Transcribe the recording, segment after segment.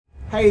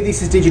Hey,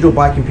 this is Digital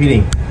by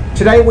Computing.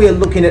 Today we are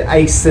looking at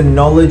a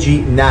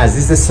Synology NAS.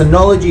 This is a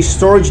Synology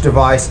storage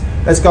device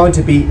that's going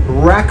to be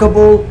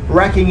rackable,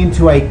 racking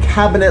into a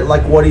cabinet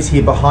like what is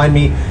here behind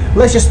me.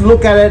 Let's just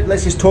look at it,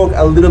 let's just talk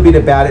a little bit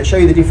about it, show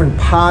you the different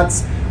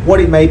parts, what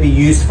it may be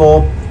used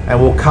for,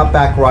 and we'll cut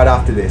back right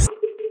after this.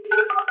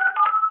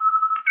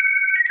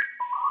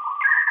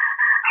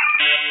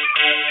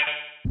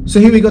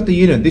 So here we got the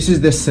unit. This is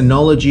the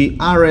Synology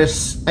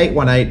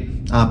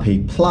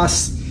RS818RP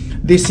Plus.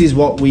 This is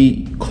what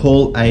we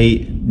call a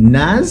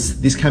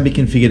NAS. This can be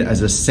configured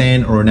as a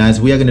SAN or a NAS.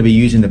 We are going to be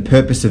using, the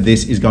purpose of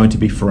this is going to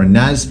be for a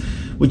NAS,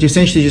 which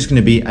essentially is just going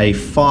to be a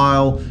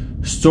file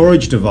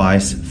storage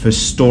device for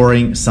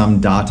storing some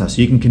data.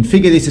 So you can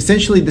configure this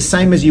essentially the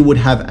same as you would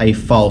have a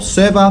file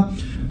server.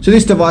 So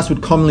this device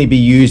would commonly be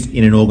used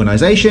in an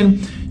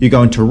organization. You're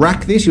going to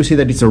rack this. You'll see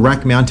that it's a rack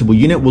mountable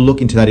unit. We'll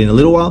look into that in a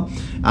little while.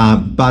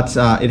 But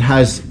it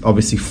has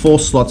obviously 4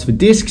 slots for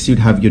disks. You'd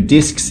have your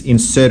disks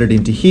inserted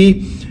into here,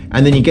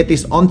 and then you get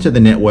this onto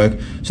the network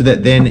so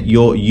that then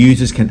your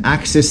users can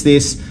access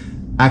this,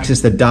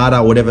 access the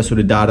data, whatever sort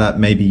of data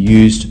may be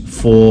used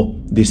for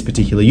this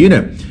particular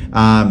unit.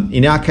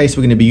 In our case,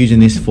 we're going to be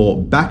using this for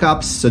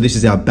backups. So this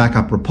is our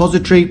backup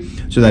repository,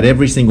 so that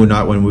every single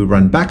night when we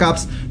run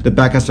backups, the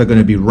backups are going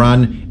to be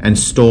run and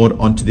stored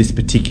onto this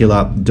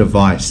particular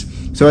device.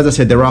 So as I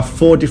said, there are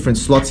 4 different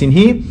slots in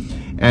here,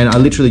 and I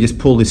literally just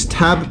pull this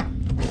tab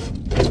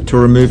to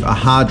remove a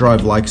hard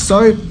drive like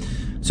so.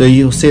 So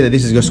you'll see that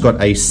this has just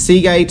got a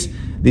Seagate.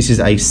 This is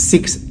a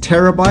 6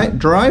 terabyte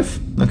drive.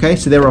 Okay,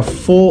 so there are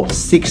 4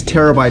 6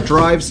 terabyte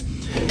drives.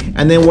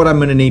 And then what I'm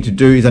going to need to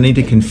do is I need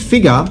to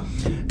configure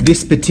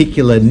this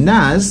particular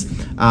NAS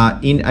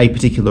in a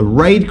particular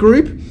RAID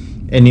group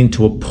and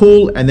into a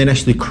pool, and then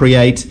actually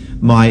create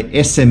my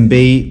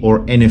SMB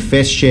or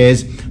NFS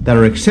shares that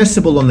are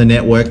accessible on the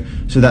network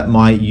so that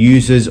my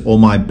users or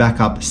my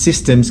backup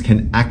systems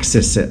can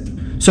access it.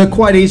 So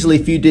quite easily,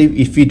 if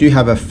you do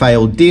have a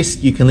failed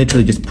disk, you can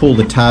literally just pull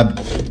the tab,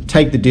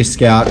 take the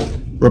disk out,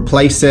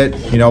 replace it.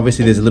 You know,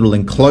 obviously there's a little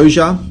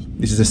enclosure.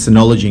 This is a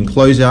Synology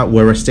enclosure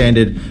where a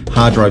standard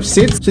hard drive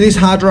sits. So this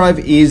hard drive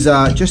is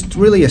just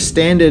really a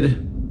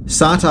standard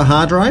SATA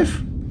hard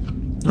drive,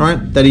 all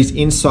right, that is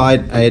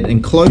inside an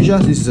enclosure.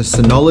 This is a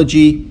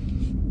Synology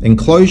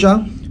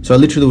enclosure. So I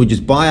literally would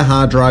just buy a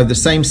hard drive, the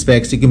same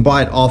specs. You can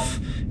buy it off,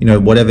 you know,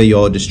 whatever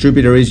your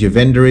distributor is, your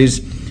vendor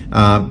is.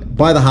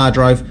 Buy the hard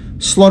drive,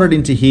 slot it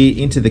into here,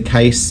 into the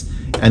case,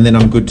 and then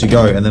I'm good to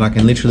go. And then I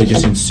can literally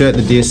just insert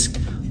the disk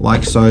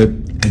like so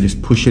and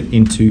just push it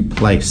into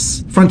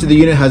place. Front of the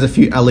unit has a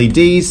few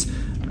LEDs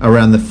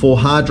around the 4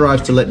 hard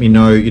drives to let me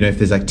know, you know, if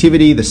there's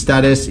activity, the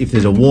status, if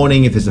there's a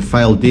warning, if there's a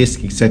failed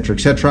disk, etc.,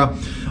 etc.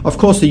 Of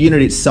course, the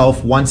unit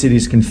itself, once it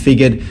is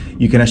configured,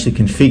 you can actually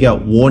configure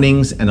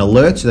warnings and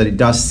alerts so that it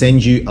does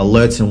send you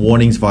alerts and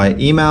warnings via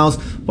emails,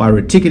 via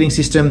a ticketing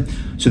system,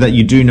 so that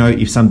you do know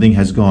if something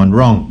has gone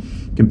wrong.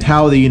 You can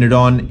power the unit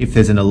on if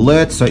there's an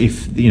alert, so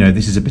if, you know,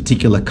 this is a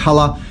particular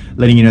color,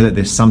 letting you know that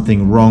there's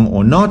something wrong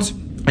or not,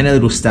 and a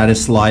little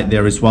status light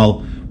there as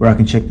well, where I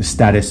can check the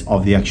status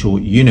of the actual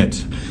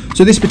unit.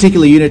 So this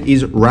particular unit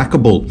is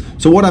rackable.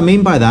 So what I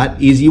mean by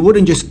that is you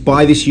wouldn't just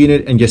buy this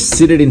unit and just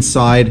sit it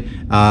inside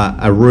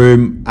a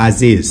room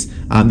as is.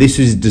 This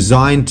is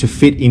designed to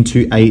fit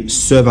into a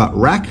server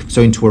rack,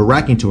 so into a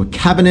rack, into a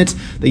cabinet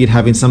that you'd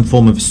have in some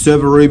form of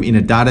server room in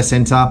a data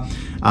center,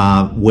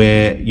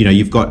 where, you know,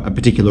 you've got a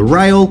particular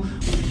rail.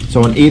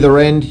 So on either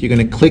end, you're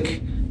going to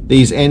click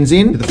these ends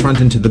in, to the front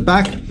and to the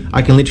back.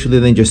 I can literally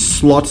then just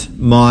slot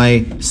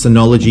my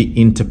Synology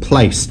into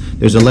place.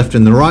 There's a left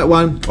and the right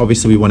one.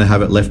 Obviously, we want to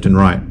have it left and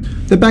right.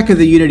 The back of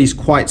the unit is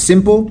quite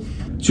simple.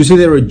 So you see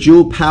there are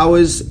dual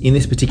powers in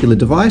this particular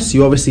device.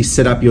 You obviously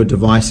set up your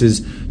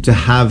devices to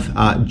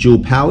have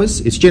dual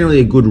powers. It's generally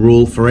a good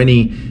rule for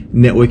any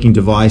networking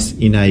device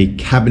in a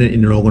cabinet,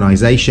 in an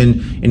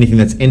organization. Anything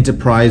that's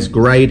enterprise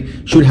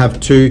grade should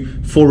have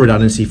 2 for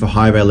redundancy, for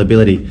high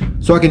availability.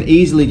 So I can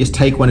easily just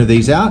take one of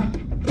these out.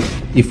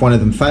 If one of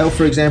them fail,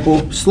 for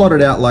example, slot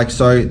it out like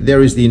so.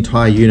 There is the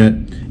entire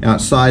unit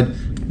outside,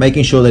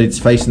 making sure that it's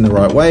facing the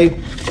right way,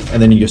 and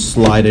then you just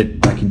slide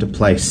it back into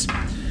place.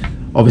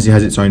 Obviously it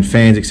has its own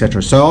fans,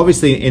 etc. So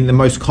obviously, in the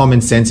most common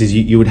sense, is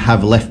you would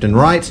have left and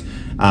right.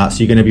 So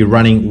you're going to be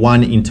running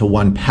one into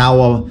one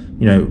power,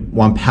 you know,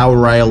 one power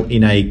rail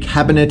in a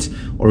cabinet,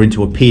 or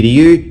into a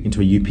PDU,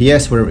 into a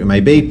UPS, whatever it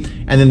may be,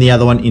 and then the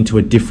other one into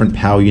a different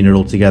power unit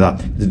altogether.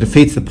 It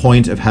defeats the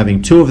point of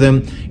having 2 of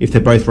them if they're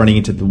both running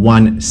into the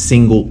one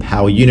single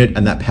power unit,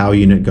 and that power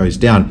unit goes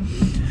down.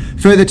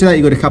 Further to that,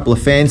 you've got a couple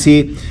of fans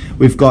here.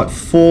 We've got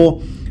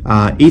 4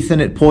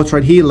 Ethernet ports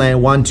right here,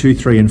 LAN 1, 2,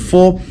 3, and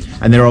 4,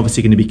 and they're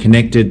obviously going to be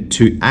connected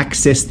to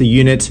access the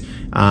unit.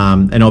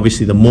 And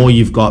obviously, the more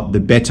you've got, the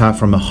better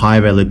from a high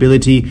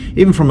availability,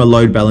 even from a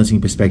load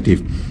balancing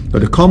perspective.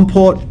 Got a COM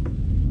port,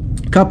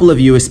 a couple of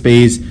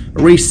USBs,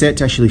 a reset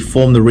to actually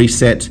form the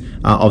reset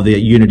of the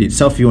unit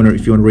itself if you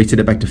want to reset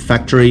it back to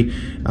factory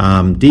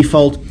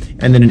default,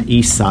 and then an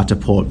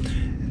eSATA port.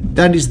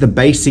 That is the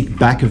basic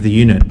back of the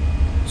unit.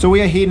 So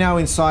we are here now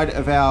inside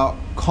of our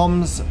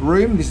comms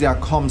room. This is our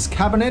comms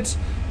cabinet.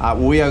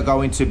 We are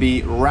going to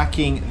be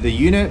racking the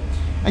unit,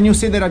 and you'll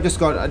see that I've just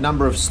got a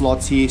number of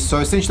slots here. So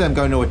essentially I'm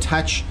going to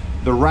attach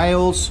the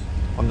rails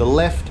on the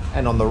left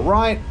and on the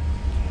right,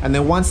 and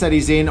then once that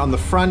is in on the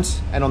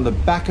front and on the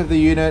back of the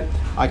unit,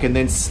 I can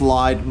then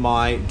slide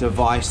my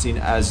device in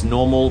as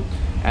normal,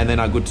 and then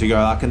I'm good to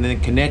go. I can then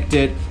connect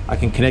it. I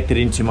can connect it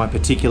into my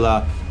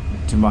particular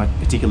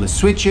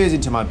switches,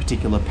 into my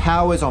particular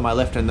powers on my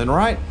left and then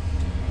right,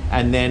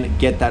 and then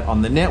get that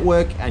on the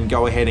network and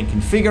go ahead and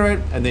configure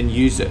it and then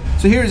use it.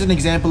 So here is an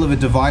example of a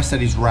device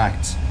that is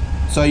racked.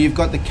 So you've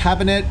got the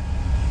cabinet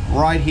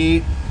right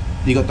here,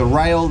 you've got the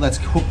rail that's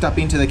hooked up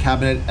into the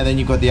cabinet, and then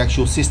you've got the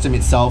actual system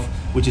itself,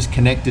 which is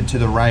connected to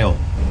the rail.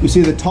 You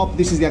see the top,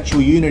 this is the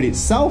actual unit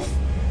itself,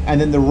 and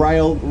then the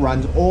rail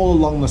runs all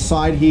along the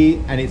side here,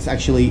 and it's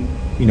actually,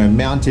 you know,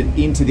 mounted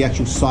into the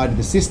actual side of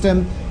the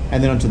system,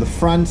 and then onto the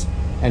front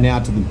and now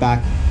to the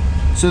back.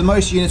 So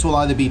most units will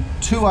either be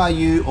 2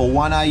 RU or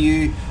 1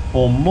 RU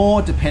or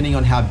more, depending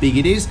on how big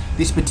it is.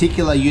 This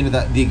particular unit,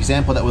 the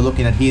example that we're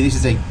looking at here, this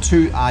is a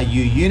 2 RU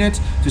unit,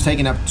 so it's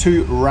taking up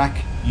 2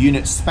 rack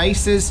unit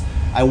spaces.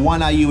 A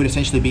 1 RU would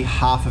essentially be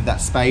half of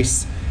that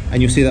space,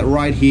 and you'll see that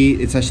right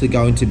here, it's actually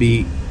going to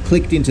be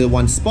clicked into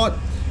one spot,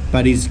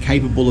 but is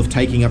capable of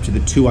taking up to the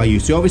 2 RU.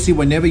 So obviously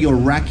whenever you're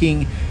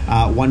racking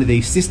one of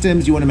these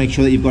systems, you want to make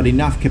sure that you've got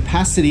enough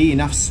capacity,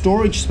 enough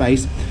storage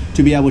space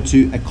to be able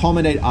to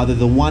accommodate either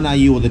the 1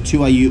 RU or the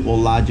 2 RU or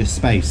larger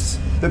space.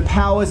 The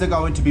powers are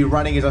going to be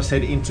running, as I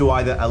said, into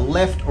either a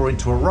left or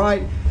into a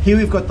right. Here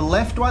we've got the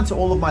left one, so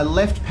all of my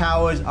left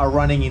powers are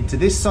running into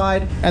this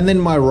side, and then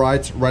my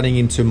right running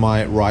into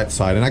my right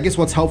side. And I guess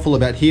what's helpful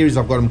about here is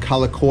I've got them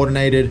color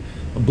coordinated,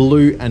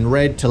 blue and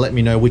red, to let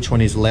me know which one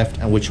is left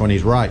and which one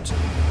is right.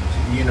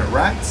 Unit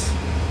racked.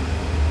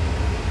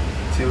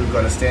 So we've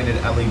got a standard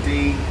LED,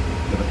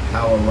 we've got a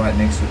power right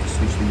next to it to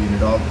switch the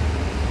unit on,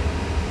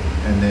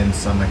 and then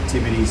some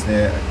activities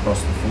there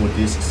across the 4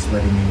 discs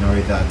letting me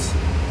know that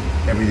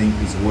everything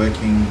is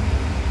working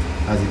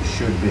as it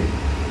should be.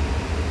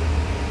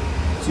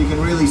 So you can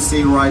really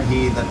see right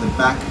here that the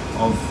back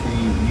of the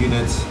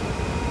unit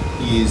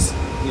is,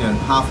 you know,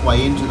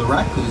 halfway into the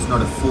rack because it's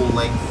not a full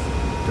length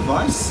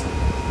device.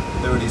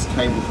 There it is,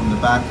 cable from the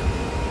back.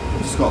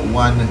 We've just got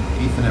one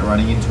Ethernet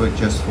running into it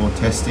just for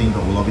testing,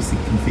 but we'll obviously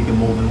configure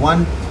more than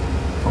one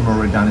from a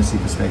redundancy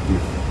perspective.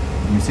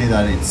 And you see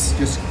that it's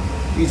just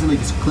easily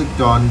just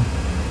clicked on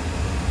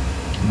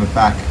the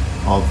back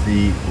of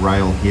the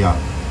rail here.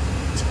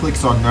 Just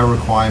clicks on, no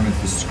requirement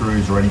for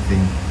screws or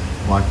anything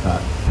like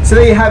that. So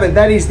there you have it.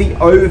 That is the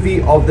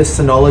overview of the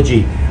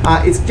Synology.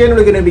 It's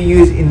generally going to be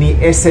used in the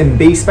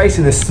SMB space,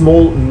 in the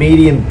small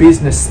medium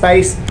business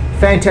space.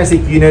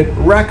 Fantastic unit,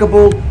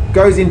 rackable,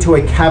 goes into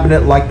a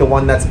cabinet like the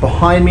one that's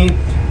behind me.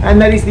 And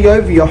that is the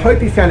overview. I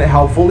hope you found it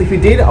helpful. If you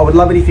did, I would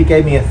love it if you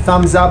gave me a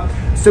thumbs up.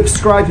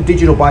 Subscribe to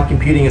Digital by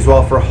Computing as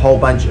well for a whole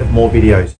bunch of more videos.